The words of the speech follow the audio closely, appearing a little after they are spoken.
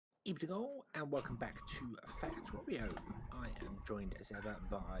Evening all, and welcome back to Factorio. I am joined as ever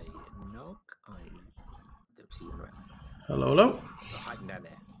by Nog. I don't see you anywhere. Hello, hello. You're hiding down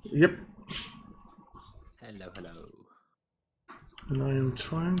there. Yep. Hello, hello. And I am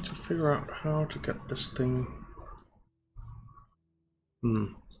trying to figure out how to get this thing.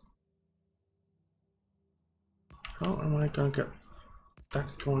 How am I going to get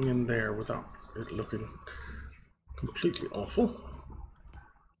that going in there without it looking completely awful?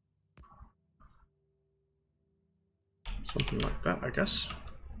 Something like that, I guess.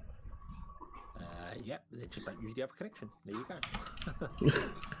 Yep, they just don't use the other connection. There you go.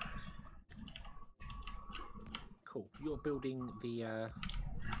 Cool. You're building the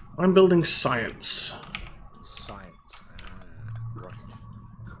I'm building science. science. Right.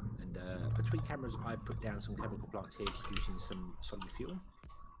 And between cameras, I put down some chemical plants here producing some solid fuel.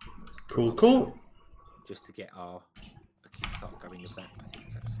 Cool, cool. Just to get our kickstart going of that. I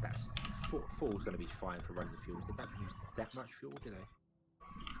think that's four is going to be fine for running the fuels. They don't use that much fuel, do they?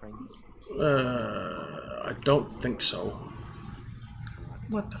 Trains? I don't think so. Right.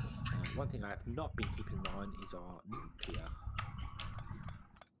 What the frick? One thing I have not been keeping an eye on is our nuclear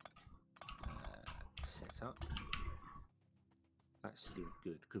setup. That's still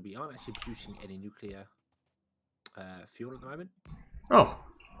good because we aren't actually producing any nuclear fuel at the moment. Oh.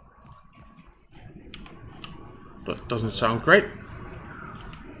 That doesn't sound great.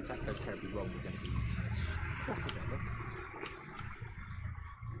 If that goes terribly wrong, we're going to be in a spot of weather.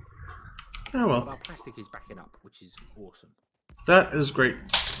 Oh well. But our plastic is backing up, which is awesome. That is great.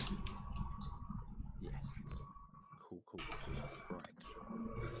 Yeah. Cool. Right.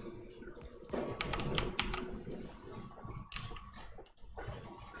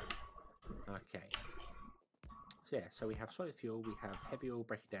 Okay. So yeah, so we have solid fuel, we have heavy oil,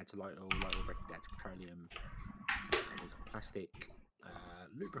 break it down to light oil break it down to petroleum, and we've got plastic,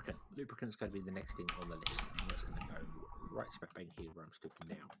 lubricant. Lubricant's going to be the next thing on the list, and that's going to go right smack bang here where I'm stood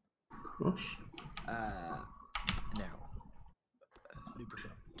now. Oops. Now,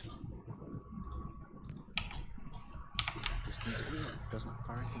 lubricant. Just needs oil, doesn't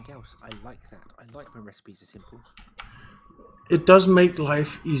require anything else. I like that. I like when recipes are simple. It does make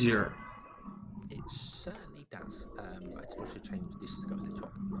life easier. It certainly does. I did also change this to go at the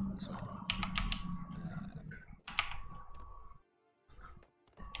top rather than the side.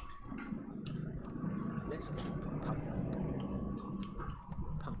 Let's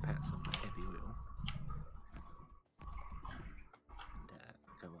pump out some heavy oil and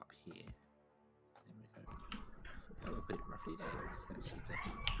go up here. There we go. And we'll put it roughly there. That seems like a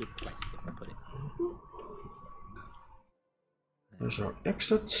good place to put it. There's our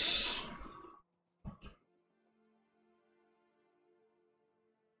exits.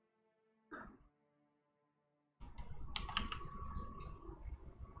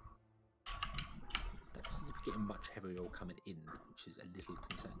 Getting much heavy oil coming in, which is a little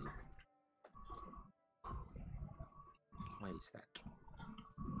concerning. Why is that?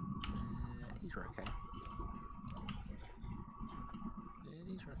 These are okay. Yeah,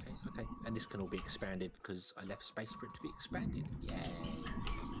 these are okay. Okay, and this can all be expanded because I left space for it to be expanded. Yay!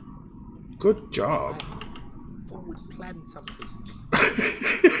 Good job. Forward plan something.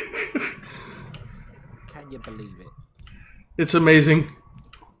 Can you believe it? It's amazing.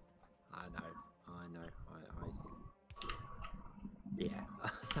 I know. Yeah.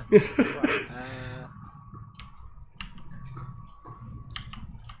 Right,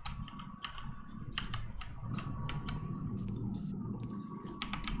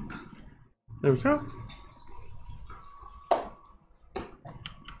 There we go. I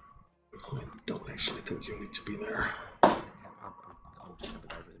don't actually think you need to be there. I'm just going to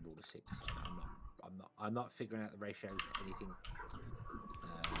go over the rule of 6. I'm not figuring out the ratios to anything.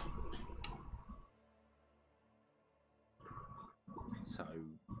 So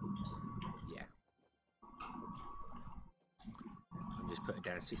yeah, I'm just putting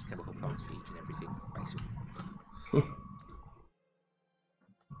down 6 chemical plants for each and everything, basically.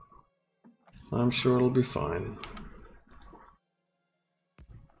 I'm sure it'll be fine.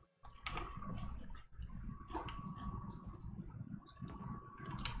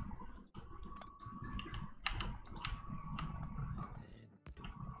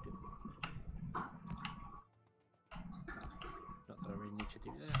 Not that I really need to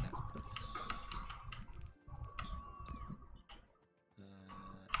do that. That's pointless.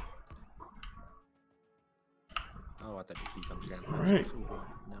 Oh, I don't need to do something down. All right.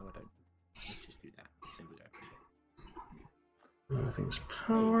 No, I don't. Let's just do that. There we go. Everything's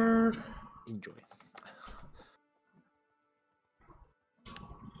powered. Enjoy.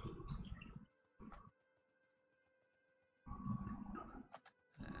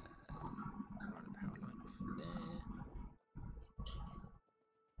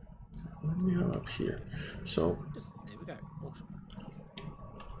 up here. So There we go. Awesome.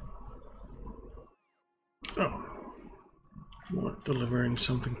 oh, not delivering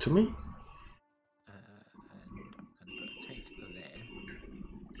something to me. And I'm going to put a tank there.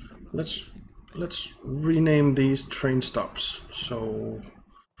 Let's rename these train stops so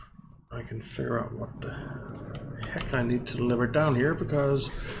I can figure out what the heck I need to deliver down here,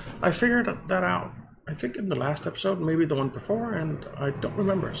 because I figured that out, I think, in the last episode, maybe the one before, and I don't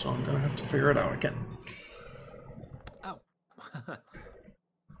remember, so I'm gonna have to figure it out again. Oh.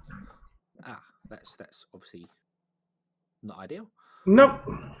 That's obviously not ideal. Nope.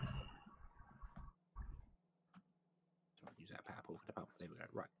 So I'll use that power pole for the pump. There we go.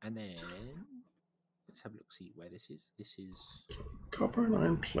 Right, and then let's have a look. See where this is. This is Copper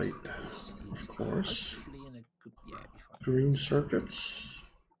line plate, of course. hopefully in a good. Yeah, it'll be fine. Green circuits.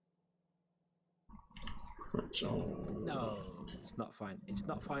 So No, it's not fine. It's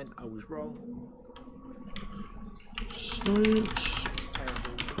not fine. I was wrong. science.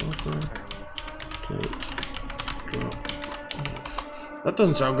 Terrible. Copper Terrible. plate. Drop off. That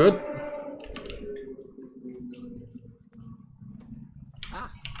doesn't sound good.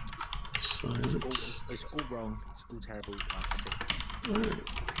 Ah, Science. it's all wrong. It's all terrible. Right.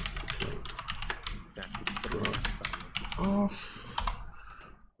 Drop off.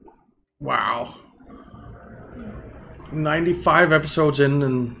 Wow. 95 episodes in,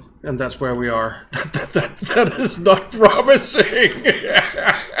 and that's where we are. That is not promising.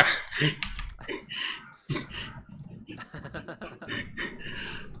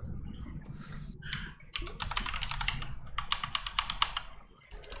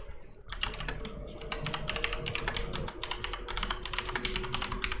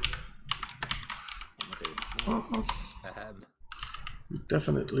 We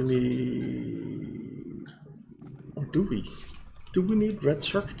definitely need... Or do we? Do we need red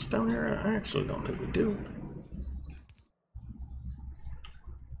circuits down here? I actually don't think we do.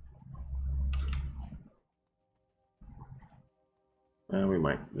 We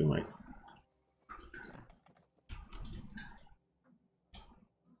might.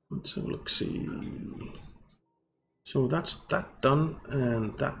 Let's have a look, see. So that's that done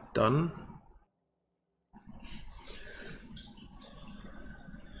and that done.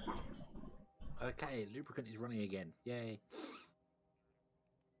 Okay, lubricant is running again. Yay.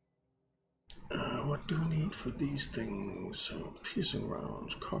 What do we need for these things? So piercing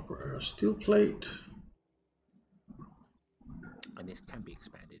rounds, copper, steel plate. And this can be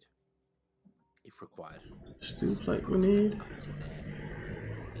expanded if required. Steel plate we need.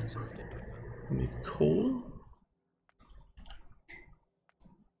 We need coal.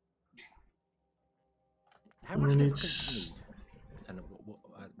 How much lubricant do you need? And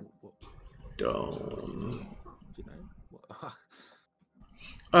what Down. do you know? What?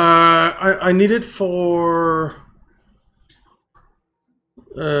 I need it for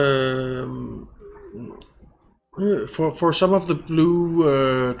some of the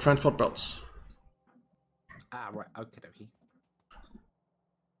blue transport belts. Ah, right. Okay, okay.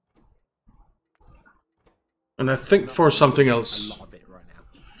 And I think for something else. A lot of it right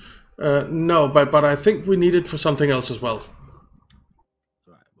now. No, but I think we need it for something else as well.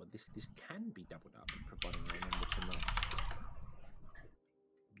 Right. Well, this can be doubled up, providing I remember to not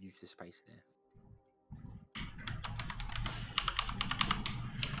use the space there.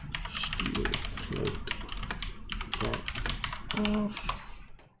 Steel plate. Drop off.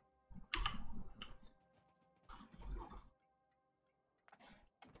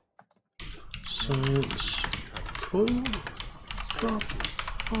 Science. Coal. Drop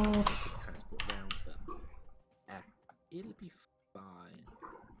off. Transport round, but it'll be fine.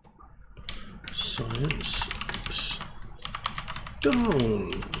 Science.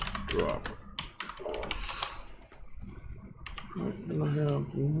 Stone. Drop off. Right, then I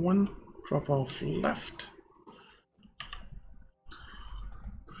have one drop off left.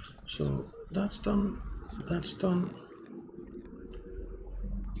 So that's done. That's done.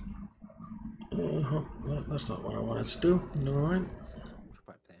 That's not what I wanted to do. Never mind. Water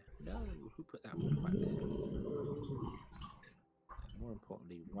pipe there. No, who put that water pipe there? More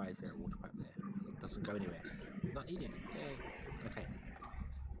importantly, why is there a water pipe there? It doesn't go anywhere. Not needed. Yay. Okay.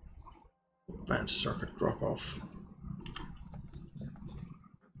 Advanced circuit drop off.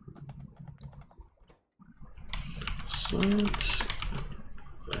 Science.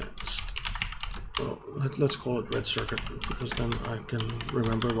 Advanced. Well, let's call it red circuit, because then I can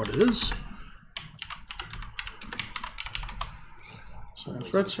remember what it is.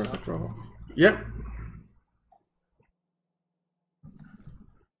 Science red circuit drop off. Yeah.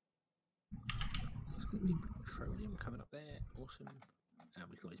 There's going to be petroleum coming up there. Awesome. and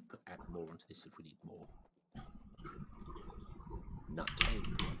we can always add more onto this if we need more. Not a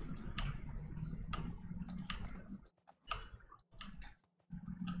problem.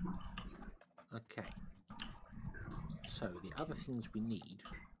 Okay. So the other things we need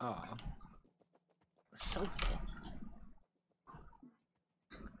are sulfur.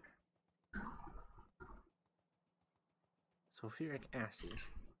 Sulfuric acid.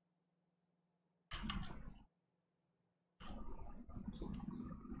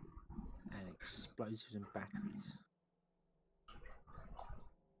 And explosives and batteries.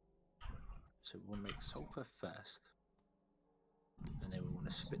 So we want to make sulfur first. And then we want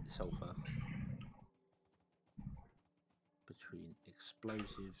to split the sulfur between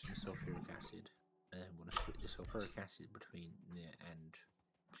explosives and sulfuric acid. And then we want to split the sulfuric acid between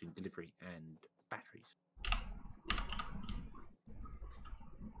delivery and batteries.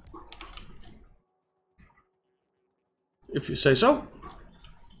 If you say so.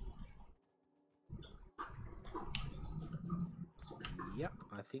 Yep,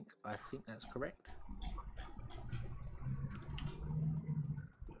 I think that's correct.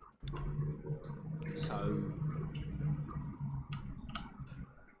 So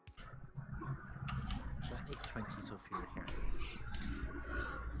that is 20 sulfuric acid.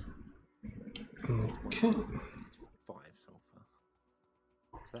 Okay. It's 5 sulfur.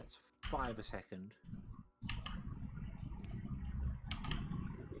 So that's 5 a second.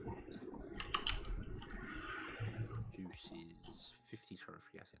 Produces 50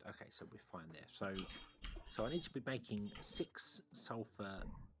 sulfuric acid. Okay, so we're fine there. So I need to be making 6 sulfur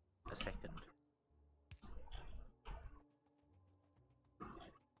a second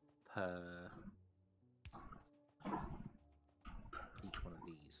per each one of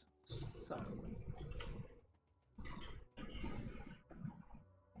these. So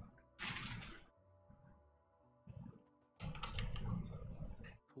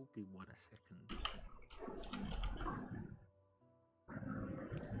probably 1 a second.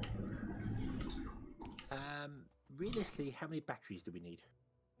 Realistically, how many batteries do we need?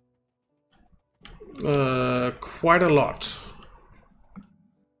 Quite a lot.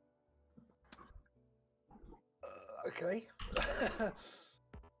 Okay.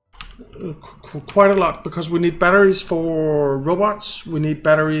 Quite a lot, because we need batteries for robots, we need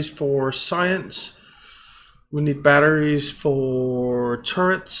batteries for science, we need batteries for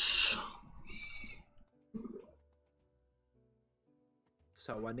turrets.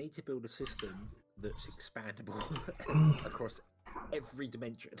 So I need to build a system that's expandable across every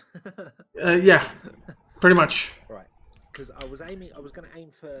dimension. Yeah, pretty much. Right, because I was going to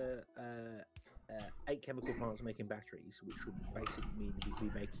aim for 8 chemical plants making batteries, which would basically mean we'd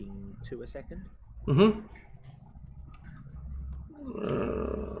be making 2 a second. Mm-hmm.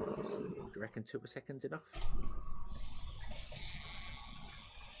 Do you reckon 2 a second's enough?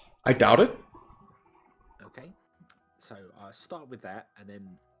 I doubt it. Okay, so I'll start with that and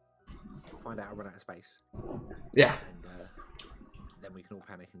then find out I run out of space. Yeah. And then we can all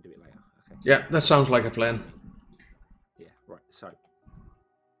panic and do it later. Okay. Yeah, that sounds like a plan. Yeah, right, so.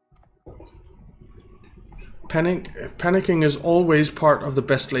 Panicking is always part of the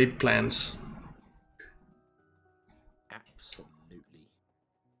best laid plans. Absolutely.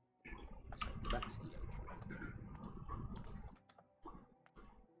 So that's the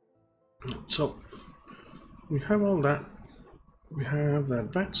edge. So we have all that. We have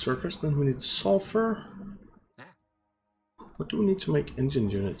that bat circus, then we need sulfur. What do we need to make engine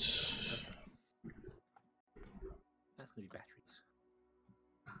units? That's going to be batteries.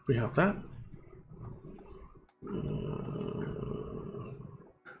 We have that.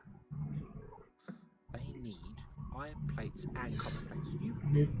 They need iron plates and copper plates. You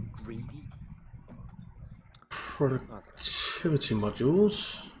Need greedy. productivity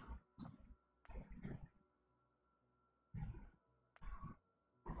modules.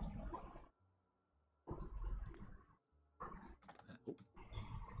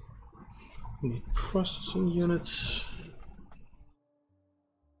 We need processing units.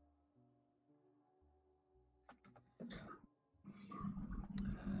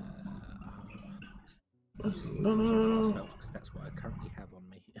 No. Because that's what I currently have on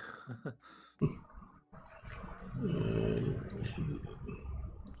me.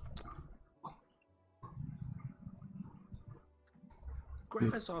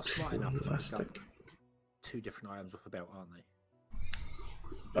 Graphers are smart enough to pick up 2 different items off a belt, aren't they?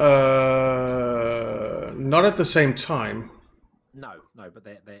 Not at the same time. No, but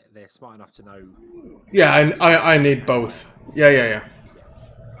they're smart enough to know. Yeah, I need both. Yeah. Okay.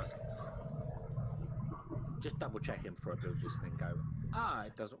 Just double check him before I build this and then go,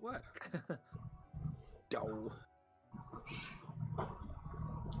 it doesn't work. Dull.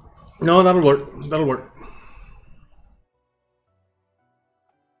 No, that'll work. That'll work.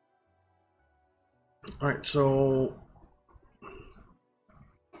 All right, so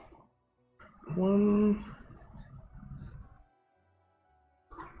 1,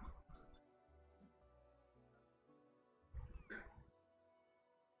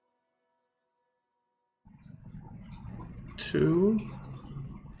 2,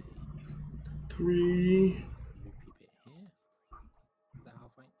 3. Loopy bit here. That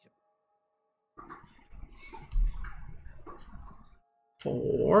halfway. Yep.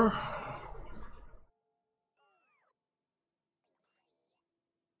 4.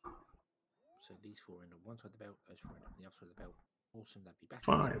 So these 4 end on one side of the belt, those 4 end on the other side of the belt. Awesome, that'd be back.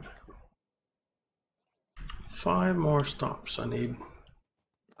 5. Cool. 5 more stops I need.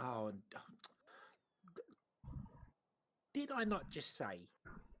 Oh, and did I not just say,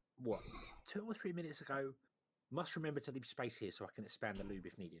 what, 2 or 3 minutes ago, must remember to leave space here so I can expand the lube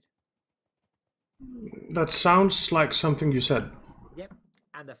if needed? That sounds like something you said. Yep,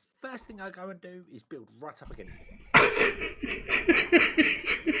 and the first thing I go and do is build right up against it.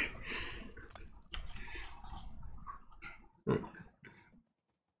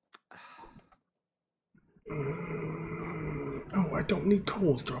 Oh, I don't need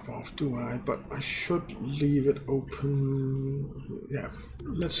coal drop off, do I? But I should leave it open. Yeah,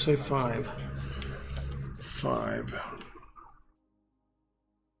 let's say 5. 5.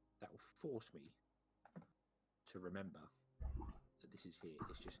 That will force me to remember that this is here.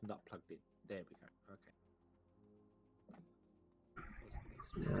 It's just not plugged in. There we go.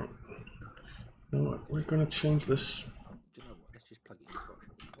 Okay. Right. You know what? We're gonna change this. Do you know what? Let's just plug it into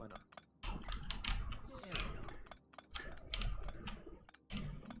option. Why not? Yeah.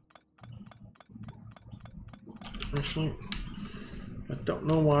 Actually, I don't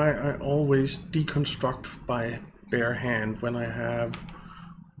know why I always deconstruct by bare hand when I have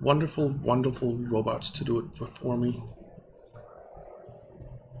wonderful, wonderful robots to do it for me.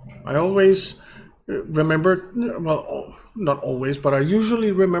 I always remember, well, not always, but I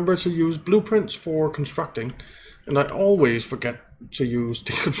usually remember to use blueprints for constructing, and I always forget to use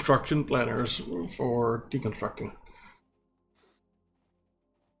deconstruction planners for deconstructing.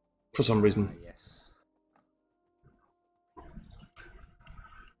 For some reason. Yes.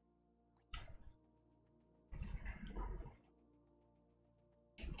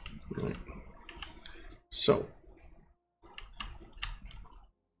 Right. So. Okay,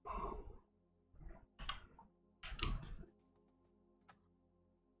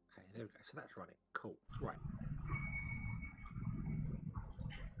 there we go. So that's running. Cool. Right.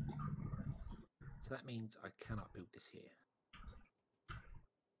 So that means I cannot build this here.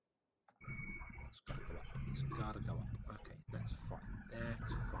 It's got to go up. It's got to go up. Okay, that's fine.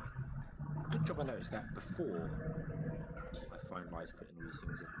 That's fine. Good job I noticed that before I finalised putting all these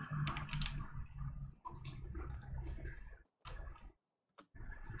things in.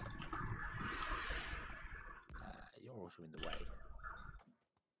 You're also in the way.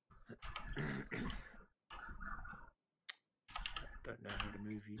 Don't know how to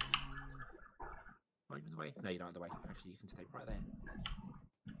move you. Are you in the way? No, you're not in the way. Actually, you can stay right there.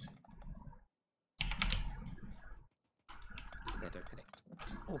 They don't connect.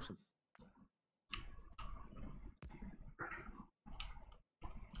 Awesome.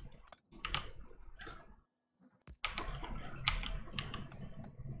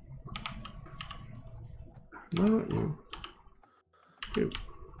 Not you. You.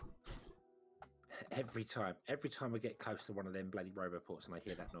 Every time I get close to one of them bloody roboports and I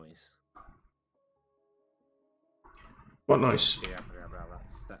hear that noise. What noise?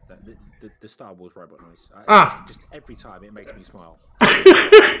 The Star Wars robot noise. Just every time it makes me smile.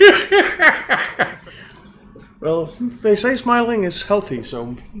 Well, they say smiling is healthy,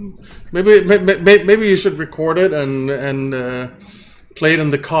 so maybe you should record it and play it in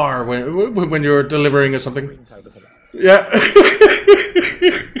the car when you're delivering or something. Yeah.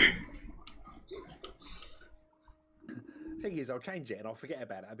 Thing is, I'll change it and I'll forget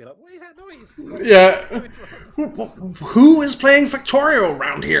about it. I'll be like, "What is that noise?" Yeah. Who is playing Factorio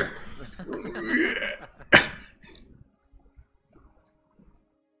around here? Okay,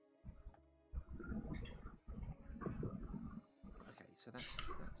 so that's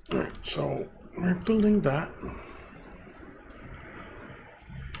Alright, so we're building that.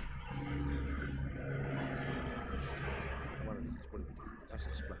 What do we do? That's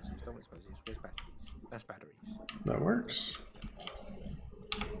explosives. Don't want explosives. Where's batteries? That's batteries. That works.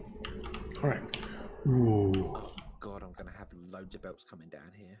 Alright. Ooh. Oh god, I'm gonna have loads of belts coming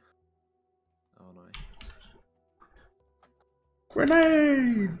down here. Oh no.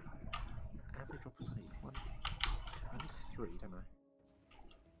 Grenade! How many droppers I need? 1, 2, I need 3, don't I?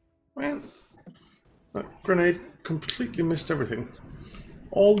 Man, that grenade completely missed everything.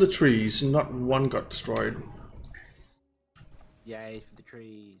 All the trees, not one got destroyed. Yay for the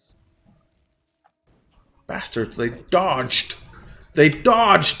trees. Bastards, they dodged! They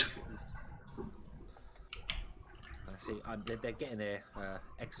dodged! I see. They're getting their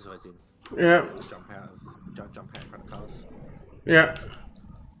exercise in. Yeah. Jump out in front of cars. Yeah.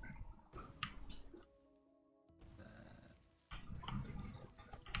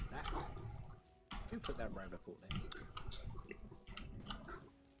 Who put that round report there?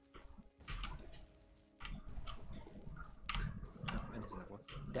 Oh, and there's another one.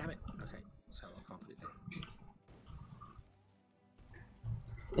 Damn it. Okay, so I can't put it there.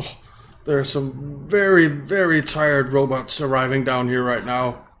 Oh, there are some very, very tired robots arriving down here right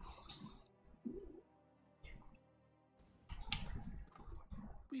now.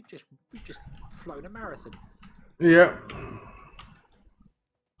 We've just flown a marathon. Yeah.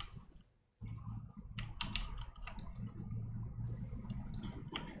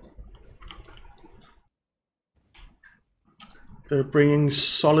 They're bringing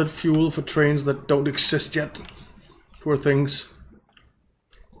solid fuel for trains that don't exist yet. Poor things.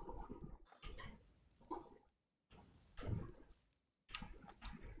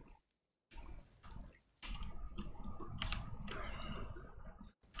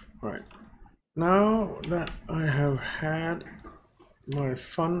 Right. Now that I have had my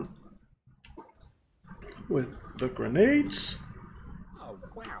fun with the grenades. Oh,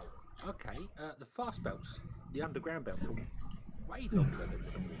 wow. Okay, the fast belts, the underground belts are way longer than the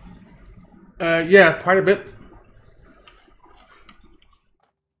normal ones. Yeah, quite a bit.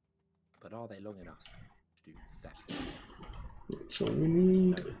 But are they long enough to do that? So we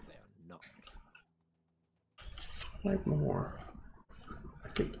need No, they are not. 5 more. I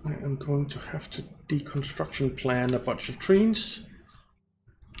think I am going to have to deconstruction plan a bunch of trees.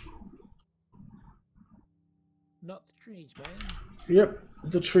 Not the trees, man. Yep,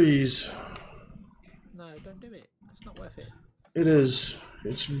 the trees. No, don't do it. It's not worth it. It is.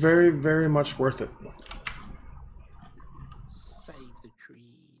 It's very, very much worth it. Save the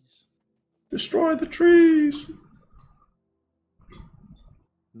trees. Destroy the trees.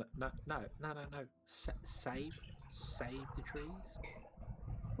 No. Save the trees.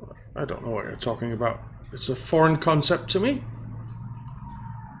 I don't know what you're talking about. It's a foreign concept to me.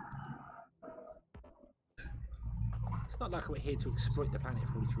 It's not like we're here to exploit the planet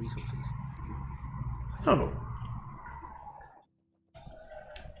for all its resources. Oh.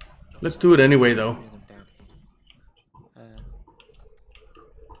 Let's do it anyway, though.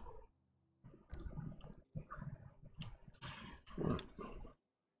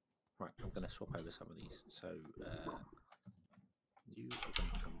 Right, I'm going to swap over some of these. So, you are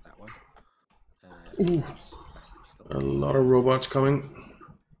going to come that way. Ooh, a lot of robots coming.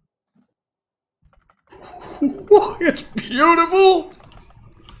 It's beautiful!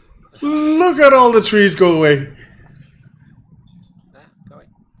 Look at all the trees go away. Go away.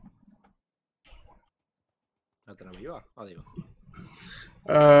 I don't know where you are. Oh, there you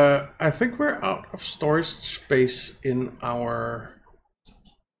are. I think we're out of storage space in our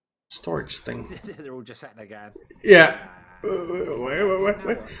storage thing. They're all just sat there going. Yeah.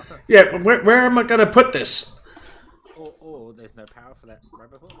 Wait. Yeah, where am I going to put this? Or there's no power for that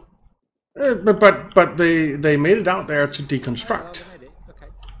robot. But they made it out there to deconstruct. Oh, they made it.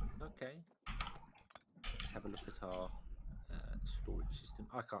 Okay. Let's have a look at our storage system.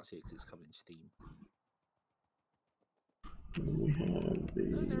 I can't see it because it's covered in steam. We have the...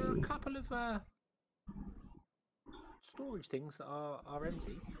 No, there are a couple of storage things that are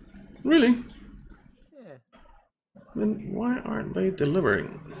empty. Really? Yeah. Then why aren't they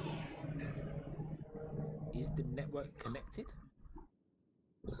delivering? Is the network connected?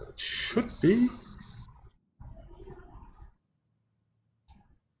 It should be.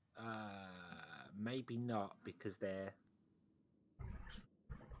 Maybe not because they're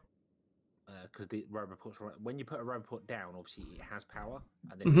because the roboport's right. When you put a roboport down, obviously it has power,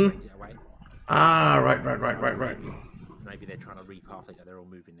 and then it drains it away. Ah, right. Maybe they're trying to repath it. They're all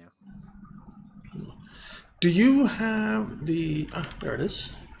moving now. Do you have the... Ah, there it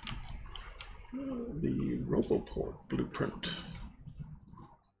is. The roboport blueprint.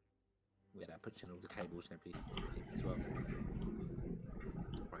 Yeah, that puts in all the cables and everything as well.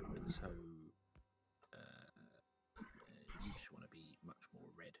 Right, so you just want to be much more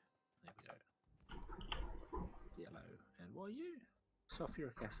red. There we go. Yellow. And what are you?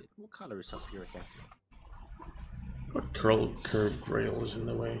 Sulfuric acid. What colour is sulfuric acid? What curved rail is in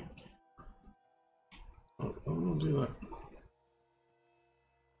the way? Oh, I'll do that.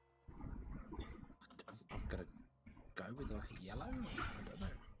 I'm gonna go with like a yellow. I don't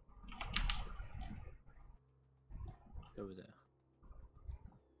know. over there.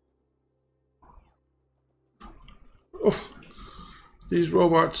 Oh, these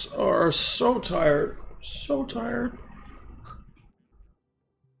robots are so tired. So tired.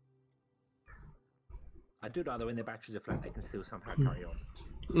 I do know that when their batteries are flat, they can still somehow carry on.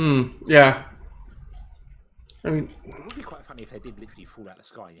 Yeah. I mean, It would be quite funny if they did literally fall out of the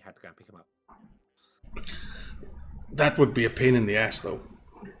sky and you had to go and pick them up. that would be a pain in the ass, though.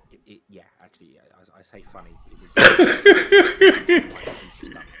 Yeah, actually, yeah, I say funny. It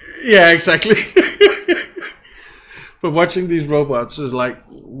would Yeah, exactly. But watching these robots is like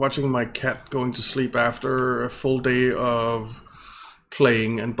watching my cat going to sleep after a full day of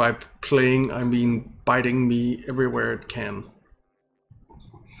playing, and by playing I mean biting me everywhere it can.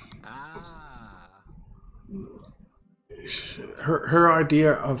 Her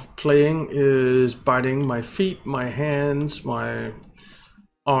idea of playing is biting my feet, my hands, my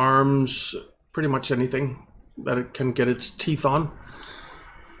arms, pretty much anything that it can get its teeth on.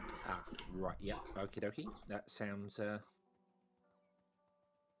 Right, yeah, okie dokie. That sounds...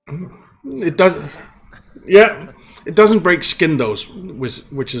 It does... Yeah, it doesn't break skin though,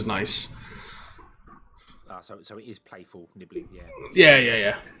 which is nice. So it is playful nibbling, yeah.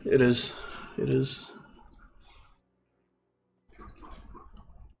 Yeah. It is. It is.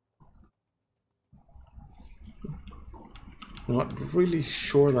 I'm not really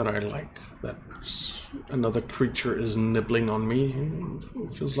sure that I like that another creature is nibbling on me.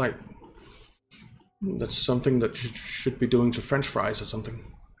 It feels like that's something that you should be doing to French fries or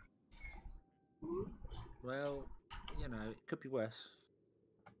something. Well, you know, it could be worse.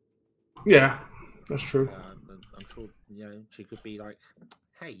 Yeah, that's true. I'm sure, you know, she could be like,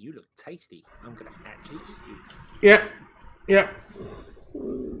 hey, you look tasty. I'm going to actually eat you. Yeah.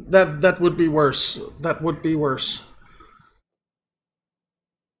 That would be worse. That would be worse.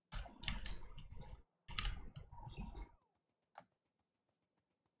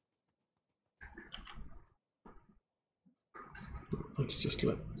 Let's just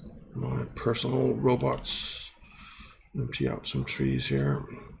let my personal robots empty out some trees here.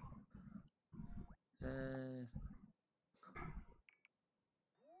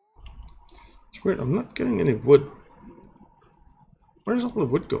 It's weird, I'm not getting any wood. Where's all the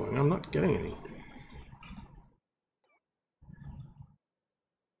wood going? I'm not getting any.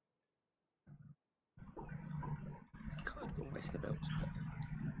 Kind of almost the belts,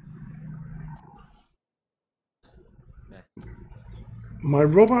 but... My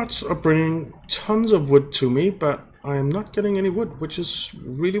robots are bringing tons of wood to me, but I am not getting any wood, which is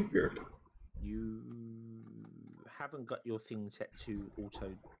really weird. You haven't got your thing set to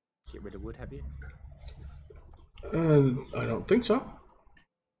auto get rid of wood, have you? I don't think so.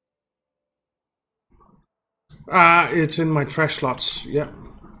 It's in my trash slots, yeah.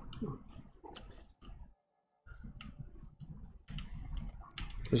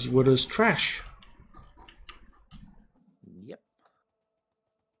 Because wood is trash. Yep.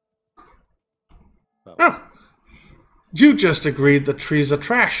 Well, Oh! You just agreed that trees are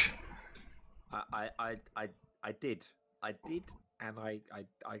trash. I did, and I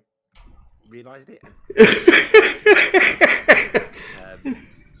realised it. And,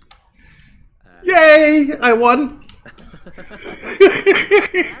 Yay! I won.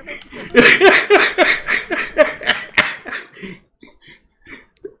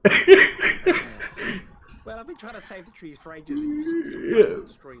 Well, I've been trying to save the trees for ages, and you just keep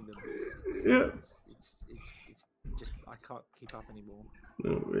destroying them. It's just I can't keep up anymore.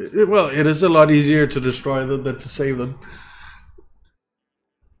 Well, it is a lot easier to destroy them than to save them.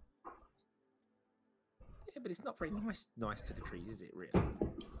 Yeah, but it's not very nice to the trees, is it? Really?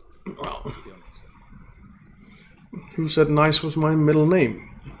 Well, To be honest. Who said nice was my middle name?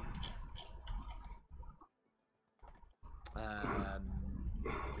 I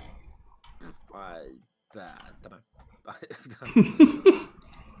don't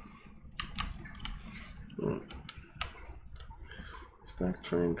know. Stack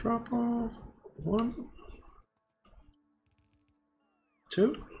train drop off. 1,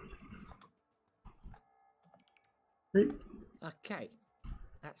 2, 3. Okay,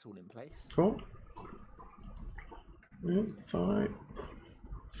 that's all in place. 4, 5.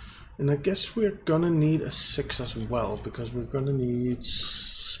 And I guess we're gonna need a 6 as well, because we're gonna need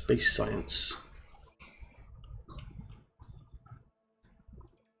space science.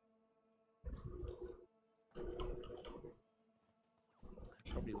 I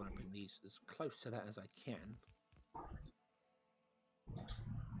probably want to bring these as close to that as I can.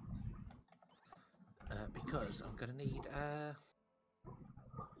 Because I'm going to need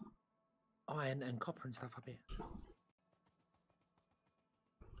iron and copper and stuff up here.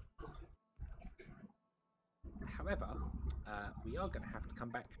 However, we are going to have to come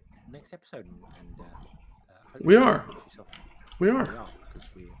back next episode and We hopefully are. finish this off. We We are. are, because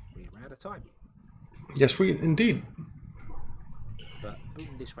we're out of time. Yes, we indeed. But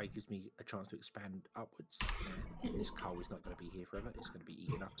building this way gives me a chance to expand upwards, and this coal is not going to be here forever. It's going to be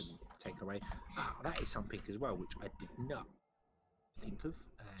eaten up and taken away. That is something as well, which I did not think of,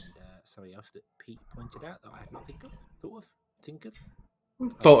 and something else that Pete pointed out that I had not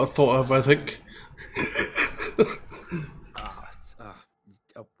Thought of, I think.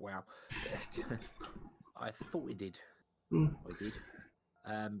 Oh wow! I thought it did. Mm. I did.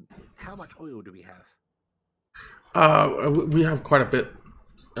 How much oil do we have? We have quite a bit.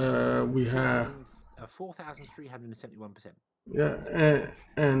 We have 4,371%. yeah,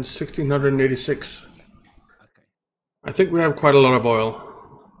 and 1,686. Okay. I think we have quite a lot of oil.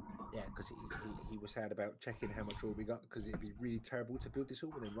 Yeah, because he was sad about checking how much oil we got, because it'd be really terrible to build this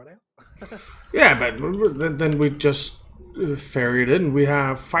all and then run out. Yeah, but then we just ferry it in. We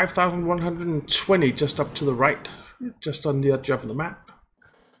have 5,120 just up to the right, just on the edge of the map.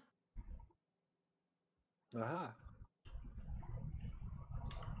 Aha.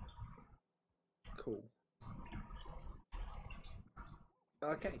 Cool.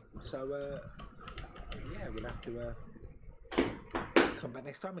 Okay, so yeah, we'll have to come back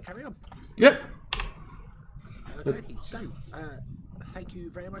next time and carry on. Yep. Okay, so thank you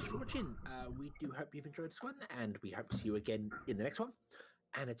very much for watching. We do hope you've enjoyed this one, and we hope to see you again in the next one.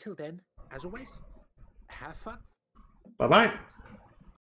 And until then, as always, have fun. Bye-bye.